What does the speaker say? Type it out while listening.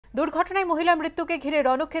দুর্ঘটনায় মহিলা মৃত্যুকে ঘিরে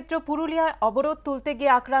রণক্ষেত্র পুরুলিয়ায় অবরোধ তুলতে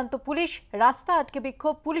গিয়ে আক্রান্ত পুলিশ, রাস্তা আটকে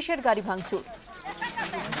বিক্ষোভ, পুলিশের গাড়ি ভাঙচুর।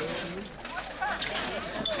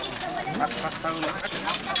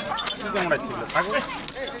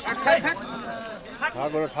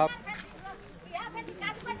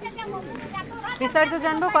 বিস্তারিত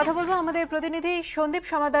জানবো, কথা বলবো আমাদের প্রতিনিধি সন্দীপ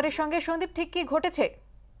সমাদারের সঙ্গে। সন্দীপ, ঠিক কি ঘটেছে?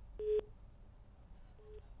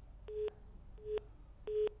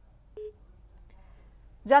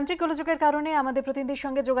 যান্ত্রিক গোলযোগের কারণে আমাদের প্রতিনিধির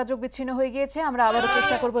সঙ্গে যোগাযোগ বিচ্ছিন্ন হয়ে গিয়েছে। আমরা আবারও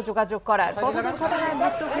চেষ্টা করব যোগাযোগ করার। পথ দুর্ঘটনায়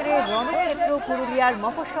মৃত্যু ঘিরে রণক্ষেত্র পুরুলিয়ার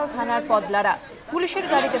মফস্বল থানার পদলারা, পুলিশের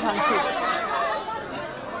গাড়িতে ভাঙচুর।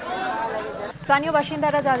 স্থানীয়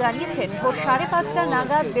বাসিন্দারা যা জানিয়েছেন, ভোর 5:30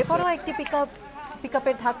 নাগাদ বেপরোয়া একটি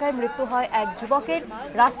পিকআপের ধাক্কায় মৃত্যু হয় এক যুবকের।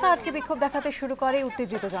 রাস্তা আটকে বিক্ষোভ দেখাতে শুরু করে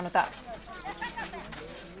উত্তেজিত জনতা।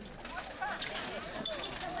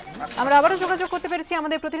 আমরা আবারও যোগাযোগ করতে পেরেছি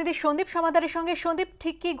আমাদের প্রতিনিধি সন্দীপ সমাদারের সঙ্গে। সন্দীপ,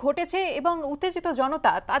 ঠিক কি ঘটেছে এবং উত্তেজিত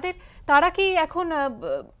জনতা তারা কি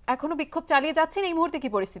এখনো বিক্ষোভ চালিয়ে যাচ্ছেন? এই মুহূর্তে কি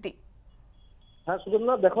পরিস্থিতি? হ্যাঁ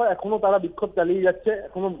সুগন্ধা, দেখো এখনো তারা বিক্ষোভ চালিয়ে যাচ্ছে,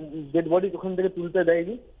 এখনো ডেড বডি ওখান থেকে তুলতে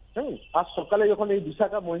দেয়নি। আজ সকালে যখন এই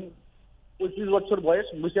বিশাখা 25 বছর বয়স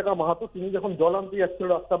বিশাখা মাহাতো, তিনি যখন জল আনতে যাচ্ছিল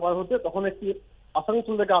রাস্তা পার হতে, তখন একটি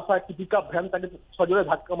আসানসোল থেকে আসা একটি পিকআপ ভ্যান তাকে সজোরে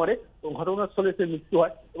ধাক্কা মারে এবং ঘটনাস্থলে সে মৃত্যু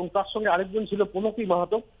হয়। এবং তার সঙ্গে আরেকজন ছিল প্রণতি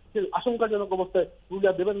মাহাতো, সে আশঙ্কাজনক অবস্থায়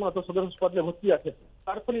পুরুলিয়া দেবেন মাহাতো সদর হাসপাতালে ভর্তি আছে।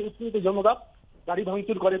 তার ফলে উত্তেজিত জনতা গাড়ি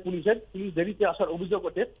ভাঙচুর করে পুলিশ দেরিতে আসার অভিযোগ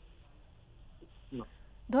ওঠে।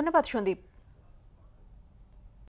 ধন্যবাদ সন্দীপ।